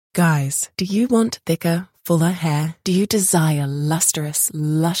Guys, do you want thicker, fuller hair? Do you desire lustrous,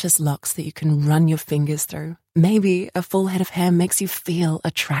 luscious locks that you can run your fingers through? Maybe a full head of hair makes you feel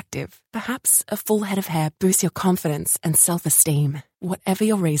attractive. Perhaps a full head of hair boosts your confidence and self-esteem. Whatever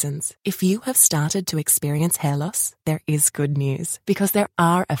your reasons, if you have started to experience hair loss, there is good news because there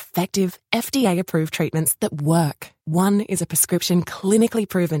are effective, FDA-approved treatments that work. One is a prescription clinically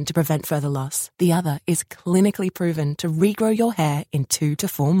proven to prevent further loss. The other is clinically proven to regrow your hair in 2 to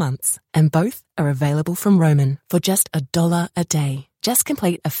 4 months. And both are available from Roman for just $1 a day. Just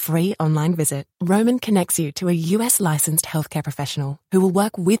complete a free online visit. Roman connects you to a US licensed healthcare professional who will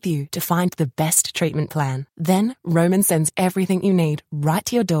work with you to find the best treatment plan. Then Roman sends everything you need right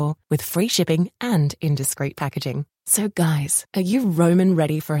to your door with free shipping and in discreet packaging. So guys, are you Roman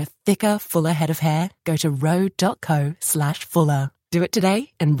ready for a thicker, fuller head of hair? Go to ro.co/fuller. Do it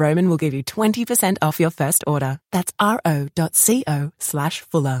today and Roman will give you 20% off your first order. That's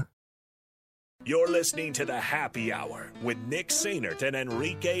ro.co/fuller. You're listening to The Happy Hour with Nick Sainert and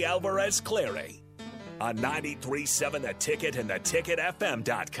Enrique Alvarez Clary on 93.7 The Ticket and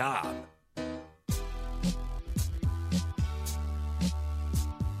theticketfm.com.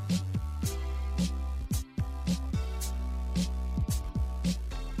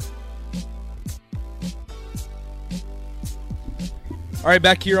 All right,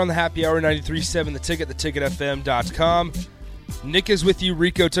 back here on the Happy Hour, 93.7 The Ticket, theticketfm.com. Nick is with you.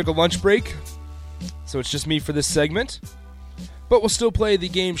 Rico took a lunch break, so it's just me for this segment. But we'll still play the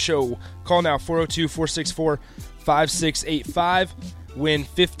game show. Call now, 402-464-5685. Win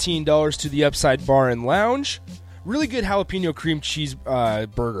 $15 to the Upside Bar and Lounge. Really good jalapeno cream cheese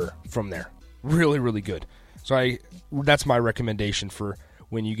burger from there. Really, really good. So that's my recommendation for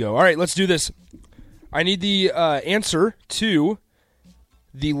when you go. All right, let's do this. I need the answer to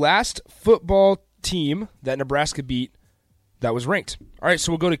the last football team that Nebraska beat that was ranked. All right, so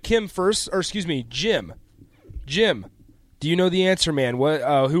we'll go to Jim. Jim, do you know the answer, man?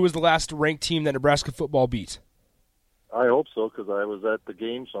 Who was the last ranked team that Nebraska football beat? I hope so, because I was at the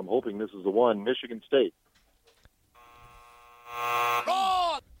game, so I'm hoping this is the one, Michigan State.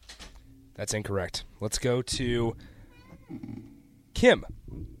 That's incorrect. Let's go to Kim.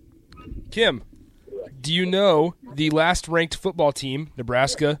 Kim, do you know the last ranked football team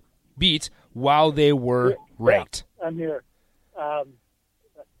Nebraska beat while they were ranked? Yeah, I'm here. I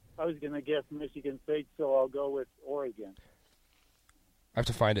was going to guess Michigan State, so I'll go with Oregon. I have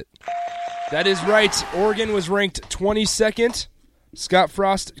to find it. That is right. Oregon was ranked 22nd. Scott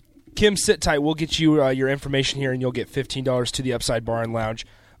Frost, Kim, sit tight. We'll get you your information here, and you'll get $15 to the Upside Bar and Lounge.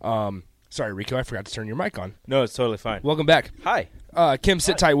 Sorry, Rico, I forgot to turn your mic on. No, it's totally fine. Welcome back. Hi. Kim,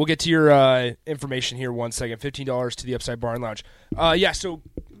 sit tight. We'll get to your information here 1 second. $15 to the Upside Bar and Lounge. So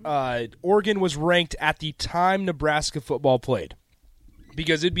Oregon was ranked at the time Nebraska football played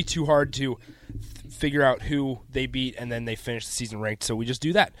because it'd be too hard to figure out who they beat and then they finished the season ranked, so we just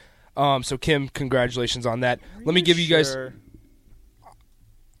do that. So, Kim, congratulations on that. Let me give you guys –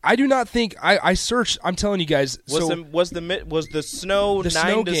 I do not think – I searched – I'm telling you guys – Was the snow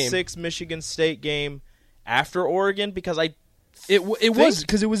 9-6 Michigan State game after Oregon? Because It was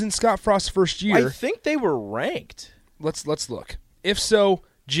because it was in Scott Frost's first year. I think they were ranked. Let's look. If so,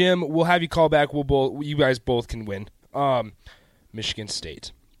 Jim, we'll have you call back. You guys both can win. Michigan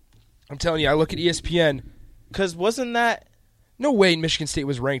State. I'm telling you, I look at ESPN. Because wasn't that? No way Michigan State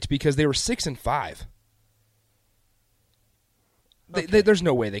was ranked because they were 6-5. Okay. There's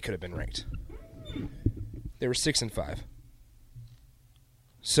no way they could have been ranked. They were 6-5.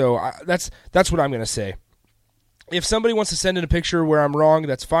 So that's what I'm going to say. If somebody wants to send in a picture where I'm wrong,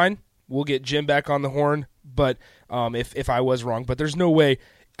 that's fine. We'll get Jim back on the horn. But if I was wrong, but there's no way.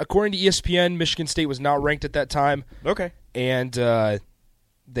 According to ESPN, Michigan State was not ranked at that time. Okay, and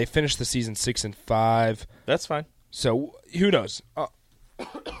they finished the season 6-5. That's fine. So who knows?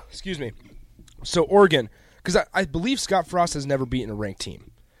 Excuse me. So Oregon, because I believe Scott Frost has never beaten a ranked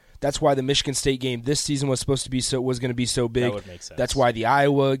team. That's why the Michigan State game this season was going to be so big. That would make sense. That's why the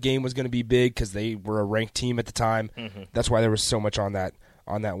Iowa game was going to be big because they were a ranked team at the time. Mm-hmm. That's why there was so much on that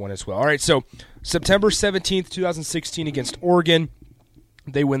one as well. All right, so September 17th, 2016 against Oregon,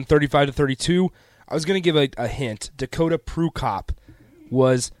 they win 35-32. I was going to give a hint. Dakota Prukop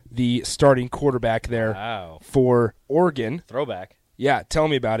was the starting quarterback there for Oregon. Throwback. Yeah, tell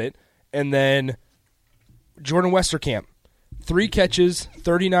me about it. And then Jordan Westerkamp. 3 catches,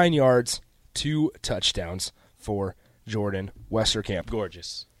 39 yards, 2 touchdowns for Jordan Westerkamp.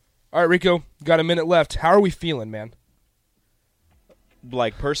 Gorgeous. All right, Rico, got a minute left. How are we feeling, man?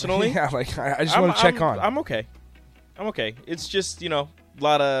 Like, personally? Yeah, like I just want to check on. I'm okay. It's just, a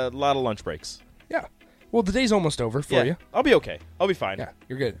lot of lunch breaks. Yeah. Well, the day's almost over for you. I'll be okay. I'll be fine. Yeah,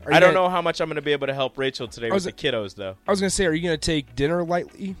 you're good. I don't know how much I'm going to be able to help Rachel today with the kiddos, though. I was going to say, are you going to take dinner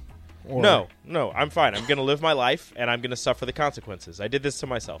lightly? Or? No, I'm fine. I'm going to live my life, and I'm going to suffer the consequences. I did this to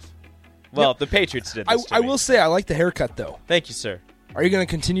myself. Well, the Patriots did this to me. I will say I like the haircut, though. Thank you, sir. Are you going to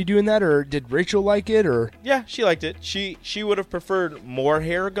continue doing that, or did Rachel like it? Or yeah, she liked it. She would have preferred more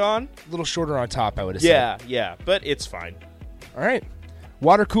hair gone. A little shorter on top, I would have said. Yeah, but it's fine. All right.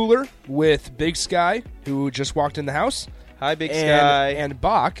 Water cooler with Big Sky, who just walked in the house. Hi, Big Sky. And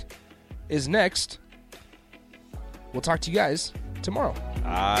Bach is next. We'll talk to you guys tomorrow.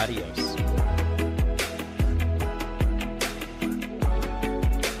 Adios.